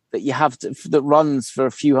that runs for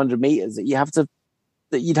a few hundred meters that you'd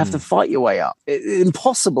have to fight your way up.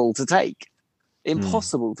 Impossible to take. And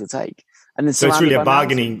then so it's really a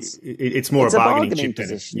bargaining. Mountains. It's more a bargaining chip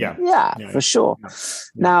position. Yeah, for sure. Yeah.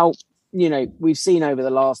 Now, we've seen over the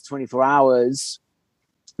last 24 hours,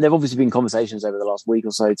 there've obviously been conversations over the last week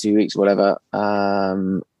or so, 2 weeks, whatever.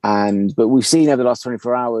 But we've seen over the last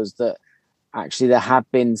 24 hours that actually there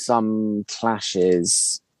have been some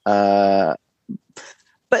clashes. But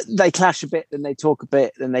they clash a bit, then they talk a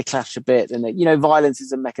bit, then they clash a bit, and violence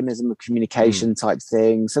is a mechanism of communication type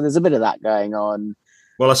thing. So there's a bit of that going on.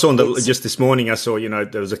 Well, I saw just this morning,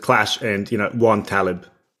 there was a clash, and one Talib,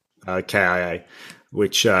 KIA,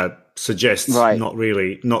 which suggests not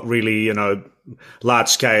really large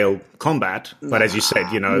scale combat, but as you said,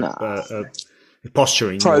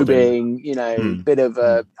 posturing, probing, bit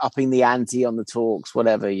of upping the ante on the talks,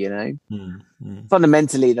 whatever,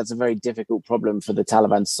 Fundamentally, that's a very difficult problem for the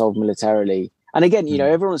Taliban to solve militarily. And again,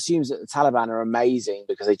 everyone assumes that the Taliban are amazing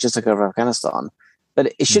because they just took over Afghanistan,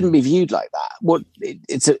 but it shouldn't be viewed like that.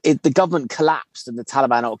 The government collapsed and the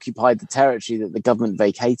Taliban occupied the territory that the government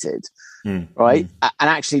vacated, right? And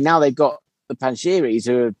actually now they've got the Panjshiris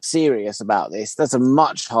who are serious about this. That's a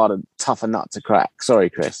much harder, tougher nut to crack.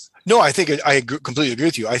 Sorry, Chris. No, I think I completely agree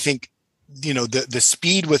with you. I think, the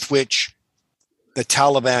speed with which the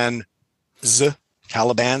Talibans,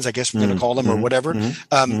 I guess we're going to call them, or whatever,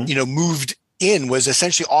 moved in was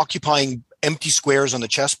essentially occupying empty squares on the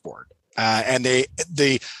chessboard. And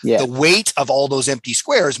the weight of all those empty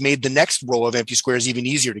squares made the next row of empty squares even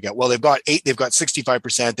easier to get. Well, they've got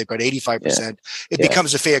 65%, they've got 85%. It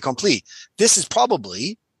becomes a fait accompli. This is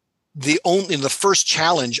probably the first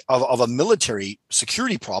challenge of a military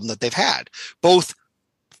security problem that they've had, both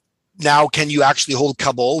now, can you actually hold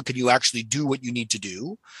Kabul? Can you actually do what you need to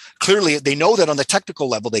do? Clearly, they know that on the technical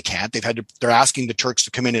level they can't. They're asking the Turks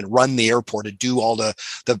to come in and run the airport and do all the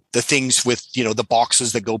things with, the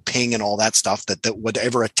boxes that go ping and all that stuff that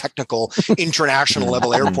whatever a technical international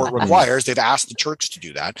level airport requires. They've asked the Turks to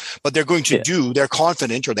do that, but they're going to do. They're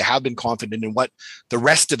confident, or they have been confident in what the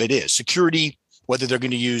rest of it is. Security, whether they're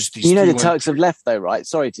going to use these. The Turks have left though, right?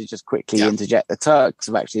 Sorry to just quickly interject. The Turks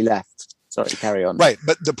have actually left. Sorry, carry on. Right.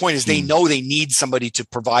 But the point is they know they need somebody to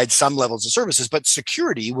provide some levels of services, but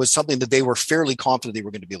security was something that they were fairly confident they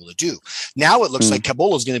were going to be able to do. Now it looks like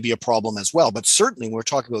Kabul is going to be a problem as well. But certainly when we're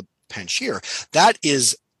talking about Panjshir, that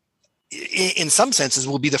is, in some senses,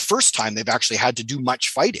 will be the first time they've actually had to do much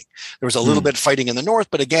fighting. There was a little bit of fighting in the north,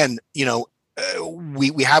 but again,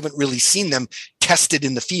 we haven't really seen them tested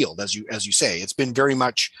in the field, as you say. It's been very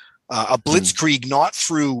much a blitzkrieg, not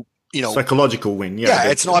through psychological win.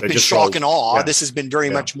 It's not been shock and awe. Yeah. This has been very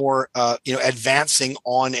much more, advancing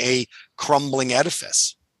on a crumbling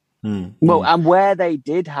edifice. Well, and where they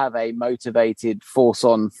did have a motivated force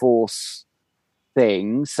on force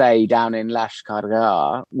thing, say down in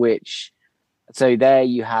Lashkar, so there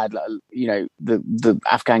you had, the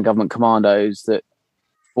Afghan government commandos that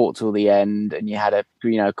fought till the end, and you had a,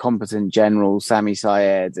 competent general, Sami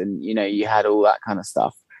Syed, and, you had all that kind of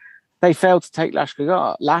stuff. They failed to take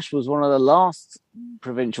Lashkar. Lash was one of the last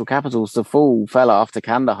provincial capitals to fell after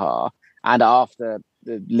Kandahar, and after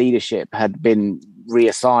the leadership had been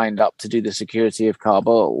reassigned up to do the security of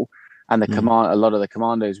Kabul, and a lot of the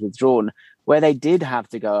commandos withdrawn, where they did have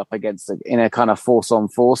to go up against in a kind of force on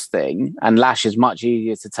force thing. And Lash is much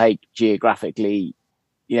easier to take geographically,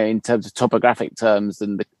 in terms of topographic terms,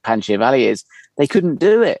 than the Panjshir Valley is. They couldn't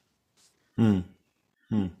do it.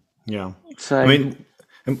 Yeah. So, I mean,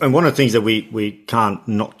 and one of the things that we can't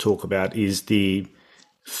not talk about is the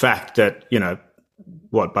fact that,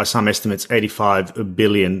 by some estimates, $85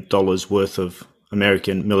 billion worth of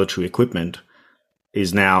American military equipment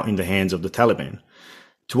is now in the hands of the Taliban.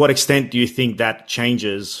 To what extent do you think that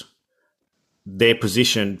changes their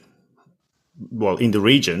position, in the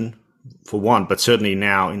region, for one, but certainly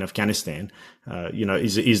now in Afghanistan?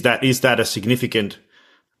 Is that a significant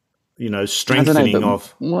strengthening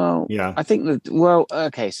of? Well, yeah, I think that.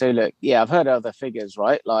 Okay, so look, I've heard other figures,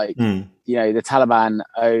 right? Like, the Taliban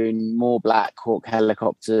own more Black Hawk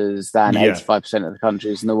helicopters than 85% of the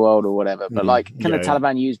countries in the world, or whatever. But can the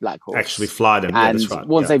Taliban use Black Hawks? Actually fly them? And that's right.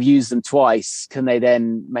 Once they've used them twice, can they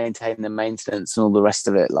then maintain the maintenance and all the rest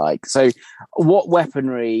of it? So what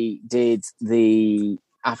weaponry did the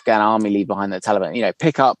Afghan army leave behind the Taliban?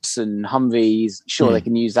 Pickups and Humvees. Sure, they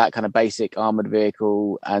can use that kind of basic armored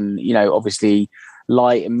vehicle, and obviously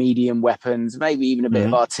light and medium weapons, maybe even a bit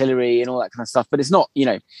of artillery and all that kind of stuff. But it's not,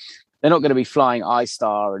 they're not going to be flying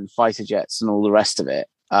I-Star and fighter jets and all the rest of it,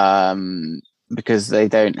 because they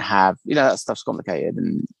don't have, that stuff's complicated.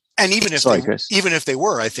 And even if they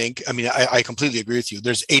were, I think, I completely agree with you.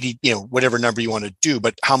 There's 80, whatever number you want to do,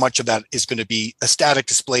 but how much of that is going to be a static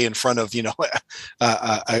display in front of,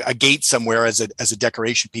 a gate somewhere as a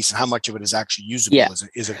decoration piece, and how much of it is actually usable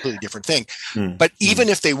is a completely different thing. But even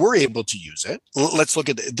if they were able to use it, let's look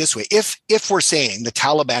at it this way. If we're saying the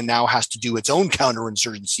Taliban now has to do its own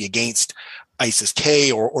counterinsurgency against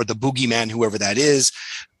ISIS-K or the boogeyman, whoever that is,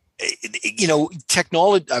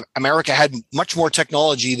 technology. America had much more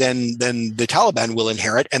technology than the Taliban will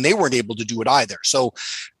inherit, and they weren't able to do it either. So,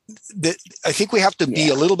 I think we have to be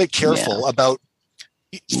a little bit careful about,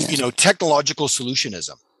 technological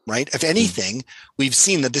solutionism. Right? If anything, we've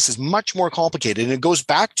seen that this is much more complicated, and it goes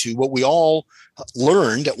back to what we all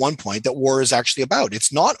learned at one point that war is actually about.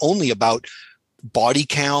 It's not only about body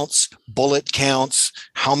counts, bullet counts,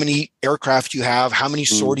 how many aircraft you have, how many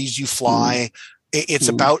sorties you fly. It's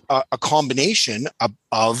about a combination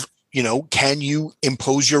of, can you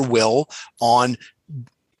impose your will on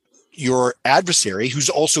your adversary who's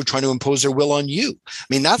also trying to impose their will on you?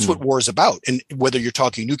 That's what war is about. And whether you're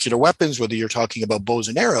talking nuclear weapons, whether you're talking about bows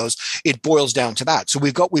and arrows, it boils down to that. So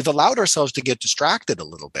we've allowed ourselves to get distracted a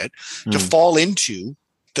little bit, to fall into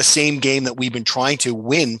the same game that we've been trying to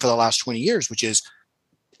win for the last 20 years, which is,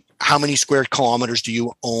 how many square kilometers do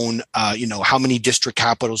you own? How many district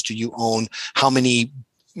capitals do you own? How many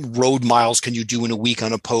road miles can you do in a week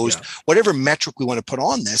unopposed? Whatever metric we want to put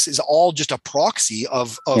on this is all just a proxy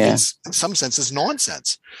of in some senses,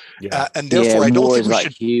 nonsense. And therefore, I don't think we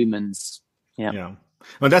should humans.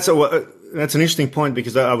 Well, that's an interesting point,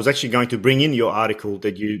 because I was actually going to bring in your article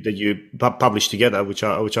that you published together, which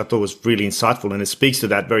I thought was really insightful, and it speaks to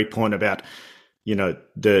that very point about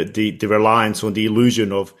the reliance on the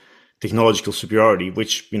illusion of technological superiority,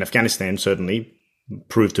 which in Afghanistan certainly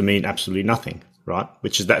proved to mean absolutely nothing. right?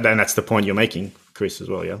 Which is that, and that's the point you're making, Chris, as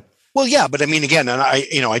well, yeah. Well, yeah, but I mean, again, and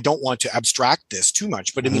I don't want to abstract this too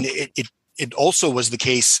much, but I mean, it also was the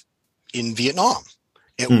case in Vietnam.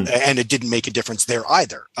 And it didn't make a difference there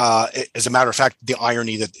either. As a matter of fact, the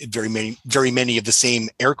irony that very many of the same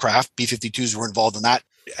aircraft, B-52s, were involved in that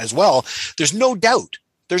as well. There's no doubt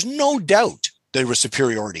there was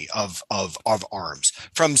superiority of arms,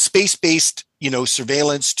 from space-based,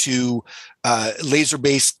 surveillance to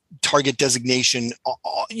laser-based target designation.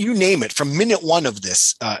 You name it. From minute one of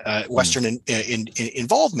this Western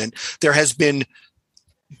involvement, there has been.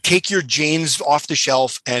 Take your Janes off the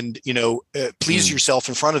shelf and, please yourself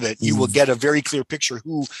in front of it. You will get a very clear picture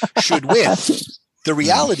who should win. The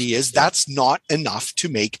reality is that's not enough to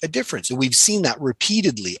make a difference. And we've seen that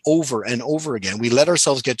repeatedly over and over again. We let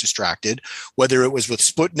ourselves get distracted, whether it was with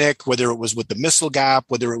Sputnik, whether it was with the missile gap,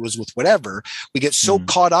 whether it was with whatever. We get so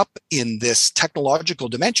caught up in this technological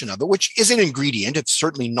dimension of it, which is an ingredient. It's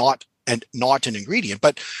certainly not an ingredient,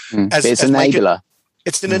 but it's an enabler.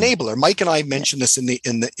 It's an enabler. Mike and I mentioned this in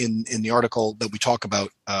the article that we talk about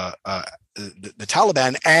the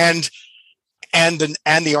Taliban and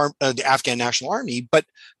the Afghan National Army. But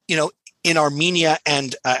in Armenia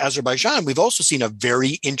and Azerbaijan, we've also seen a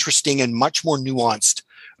very interesting and much more nuanced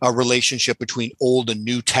relationship between old and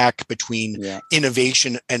new tech, between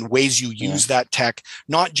innovation and ways you use that tech,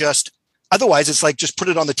 not just. Otherwise, it's like, just put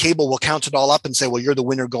it on the table. We'll count it all up and say, well, you're the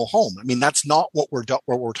winner, go home. I mean, that's not what we're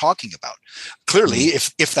talking about. Clearly,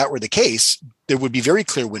 if that were the case, there would be very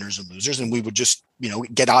clear winners and losers, and we would just,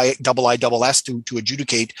 get double S to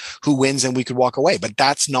adjudicate who wins, and we could walk away. But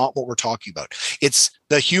that's not what we're talking about. It's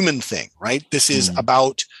the human thing, right? This is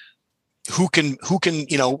about who can,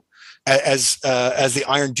 as the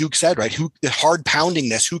Iron Duke said, right? Who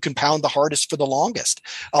can pound the hardest for the longest?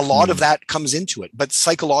 A lot of that comes into it, but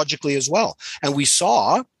psychologically as well. And we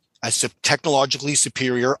saw a technologically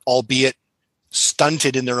superior, albeit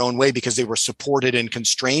stunted in their own way because they were supported and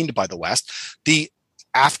constrained by the West. The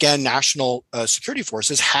Afghan National Security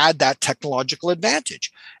Forces had that technological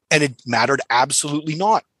advantage, and it mattered absolutely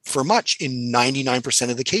not for much. In 99%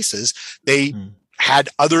 of the cases, they had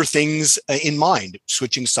other things in mind,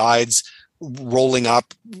 switching sides, rolling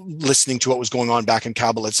up, listening to what was going on back in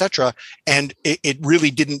Kabul, etc. And it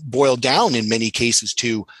really didn't boil down in many cases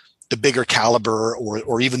to the bigger caliber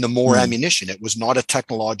or even the more ammunition. It was not a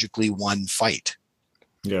technologically won fight.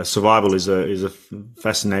 Yeah, survival is a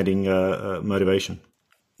fascinating motivation.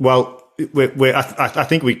 Well, I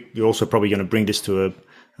think we're also probably going to bring this to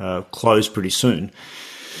a close pretty soon.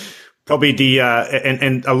 Probably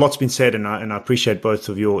and a lot's been said, and I appreciate both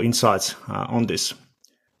of your insights on this.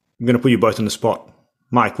 I'm going to put you both on the spot.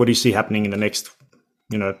 Mike, what do you see happening in the next,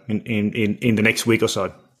 in the next week or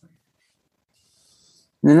so?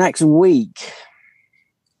 In the next week,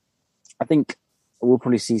 I think we'll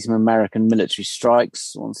probably see some American military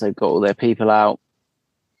strikes once they've got all their people out.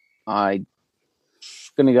 I'm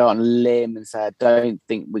going to go on a limb and say I don't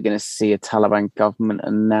think we're going to see a Taliban government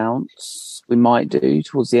announced. We might do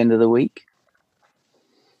towards the end of the week.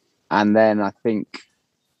 And then I think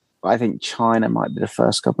China might be the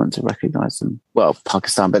first government to recognize them. Well,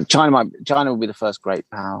 Pakistan, but China will be the first great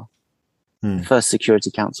power, first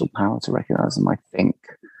Security Council power to recognize them, I think.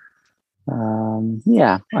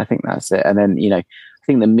 I think that's it. And then, I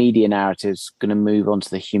think the media narrative is going to move on to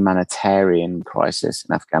the humanitarian crisis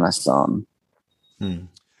in Afghanistan.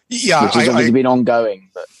 Yeah, which has obviously been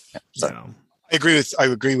ongoing, but I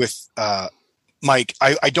agree with Mike.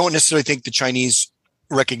 I don't necessarily think the Chinese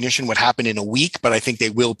recognition would happen in a week, but I think they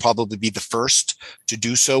will probably be the first to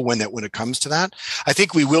do so when it comes to that. I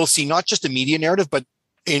think we will see not just a media narrative, but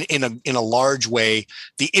in a large way,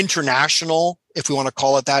 the international, if we want to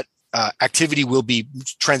call it that, activity will be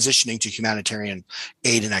transitioning to humanitarian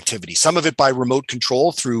aid and activity. Some of it by remote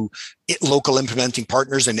control through local implementing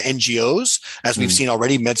partners and NGOs, as we've seen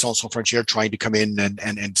already, Médecins Sans Frontières trying to come in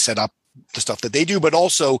and set up the stuff that they do, but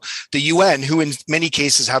also the UN, who in many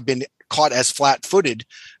cases have been caught as flat-footed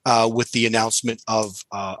with the announcement of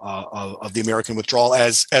the American withdrawal,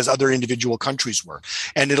 as other individual countries were.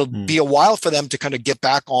 And it'll be a while for them to kind of get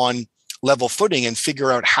back on level footing and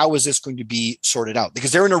figure out how is this going to be sorted out,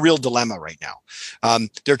 because they're in a real dilemma right now.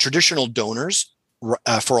 Their traditional donors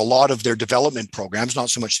for a lot of their development programs,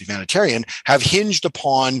 not so much the humanitarian, have hinged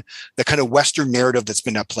upon the kind of Western narrative that's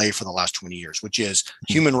been at play for the last 20 years, which is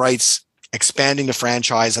human rights, expanding the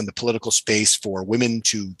franchise and the political space for women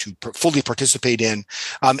to fully participate in.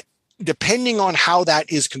 Depending on how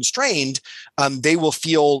that is constrained, they will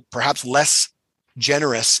feel perhaps less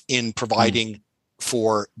generous in providing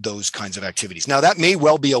for those kinds of activities. Now, that may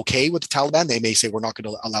well be okay with the Taliban. They may say we're not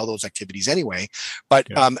going to allow those activities anyway. But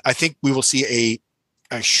I think we will see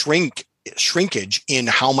a shrinkage in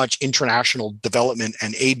how much international development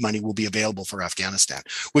and aid money will be available for Afghanistan,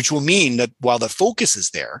 which will mean that while the focus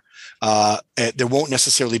is there, there won't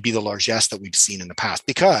necessarily be the largesse that we've seen in the past,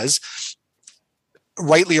 because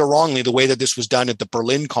rightly or wrongly, the way that this was done at the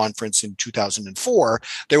Berlin conference in 2004,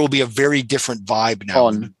 there will be a very different vibe now.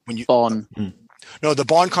 No, the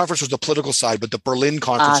Bonn conference was the political side, but the Berlin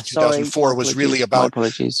conference in 2004 was really about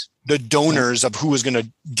the donors of who was going to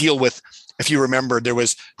deal with. If you remember, there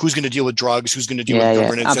was who's going to deal with drugs, who's going to deal with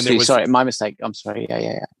governance. Absolutely. And there was, sorry, my mistake. I'm sorry.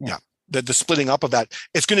 Yeah. The splitting up of that.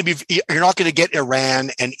 It's going to be, you're not going to get Iran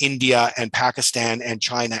and India and Pakistan and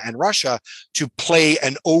China and Russia to play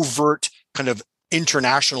an overt kind of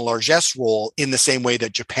international largesse role in the same way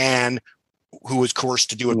that Japan, who was coerced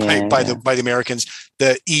to do it by the Americans,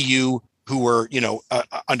 the EU, who were,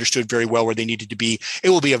 understood very well where they needed to be. It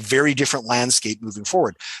will be a very different landscape moving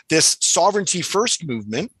forward. This sovereignty first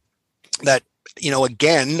movement that,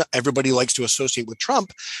 again, everybody likes to associate with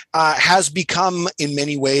Trump, has become in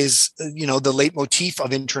many ways, the leitmotif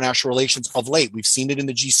of international relations of late. We've seen it in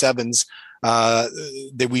the G7s,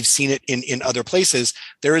 that we've seen it in other places.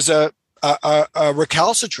 There is a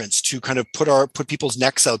recalcitrance to kind of put people's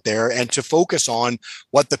necks out there and to focus on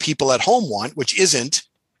what the people at home want, which isn't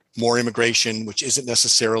more immigration, which isn't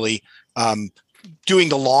necessarily doing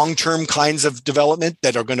the long-term kinds of development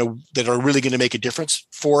that are really going to make a difference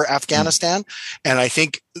for Afghanistan. And I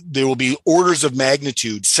think there will be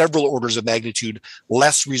several orders of magnitude,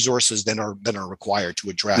 less resources than are required to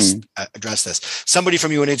address this. Somebody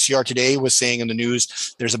from UNHCR today was saying in the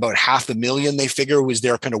news, there's about 500,000 they figure was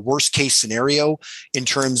their kind of worst case scenario in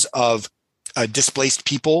terms of displaced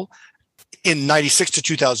people. In 96 to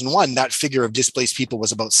 2001, that figure of displaced people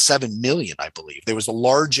was about 7 million, I believe. There was the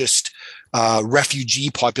largest refugee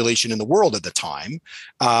population in the world at the time.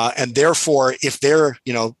 And therefore, if they're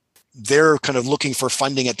kind of looking for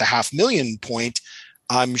funding at the 500,000 point,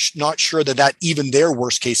 I'm not sure that even their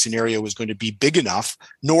worst case scenario is going to be big enough,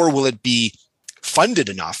 nor will it be funded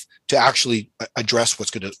enough to actually address what's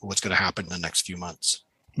going to happen in the next few months.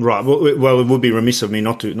 Right. Well, it would be remiss of me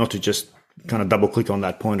not to just kind of double click on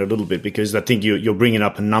that point a little bit, because I think you're bringing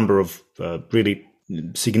up a number of really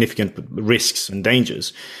significant risks and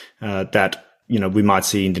dangers that we might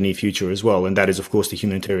see in the near future as well. And that is, of course, the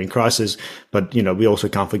humanitarian crisis. But we also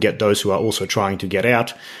can't forget those who are also trying to get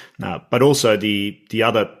out. But also the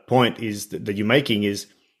other point is that you're making is,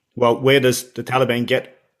 well, where does the Taliban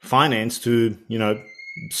get finance to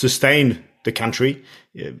sustain the country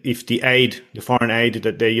if the foreign aid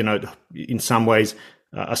that they in some ways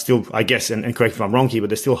are still, I guess, and correct me if I'm wrong here, but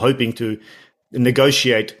they're still hoping to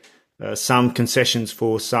negotiate some concessions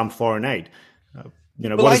for some foreign aid.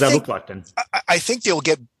 What does that look like then? I think they'll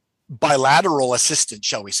get bilateral assistance,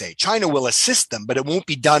 shall we say. China will assist them, but it won't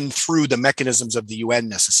be done through the mechanisms of the UN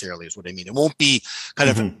necessarily, is what I mean. It won't be kind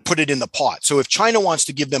of put it in the pot. So if China wants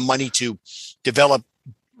to give them money to develop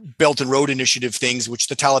Belt and Road Initiative things, which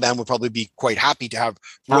the Taliban would probably be quite happy to have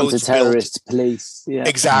roads built. Police. Yeah.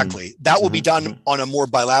 Exactly. That will be done on a more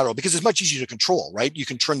bilateral, because it's much easier to control, right? You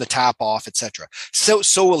can turn the tap off, etc. So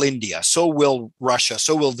will India, so will Russia,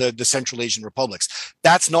 so will the Central Asian republics.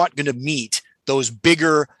 That's not going to meet those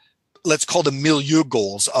bigger, let's call them milieu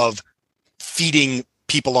goals of feeding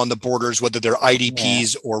people on the borders, whether they're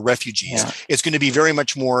IDPs or refugees. Yeah. It's going to be very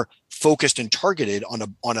much more focused and targeted on a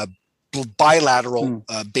bilateral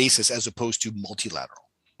basis as opposed to multilateral.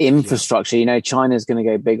 Infrastructure, China's going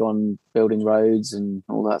to go big on building roads and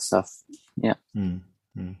all that stuff. Yeah.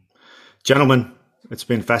 Gentlemen, it's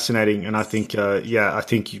been fascinating. And I think,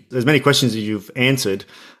 there's many questions that you've answered.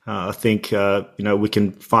 I think, we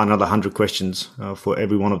can find another 100 questions for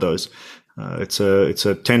every one of those. It's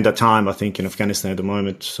a tender time, I think, in Afghanistan at the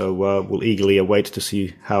moment. So we'll eagerly await to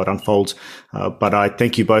see how it unfolds. But I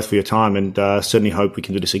thank you both for your time, and certainly hope we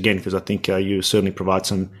can do this again, because I think you certainly provide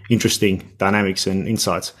some interesting dynamics and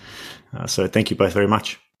insights. So thank you both very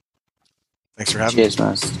much. Thanks for having me. Cheers,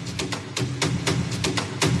 man.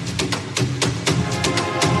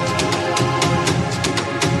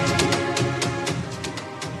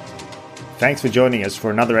 Thanks for joining us for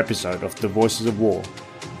another episode of The Voices of War.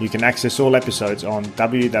 You can access all episodes on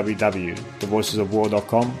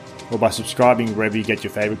www.thevoicesofwar.com or by subscribing wherever you get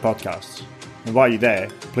your favorite podcasts. And while you're there,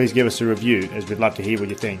 please give us a review, as we'd love to hear what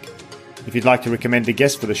you think. If you'd like to recommend a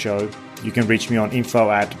guest for the show, you can reach me on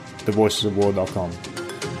info@thevoicesofwar.com.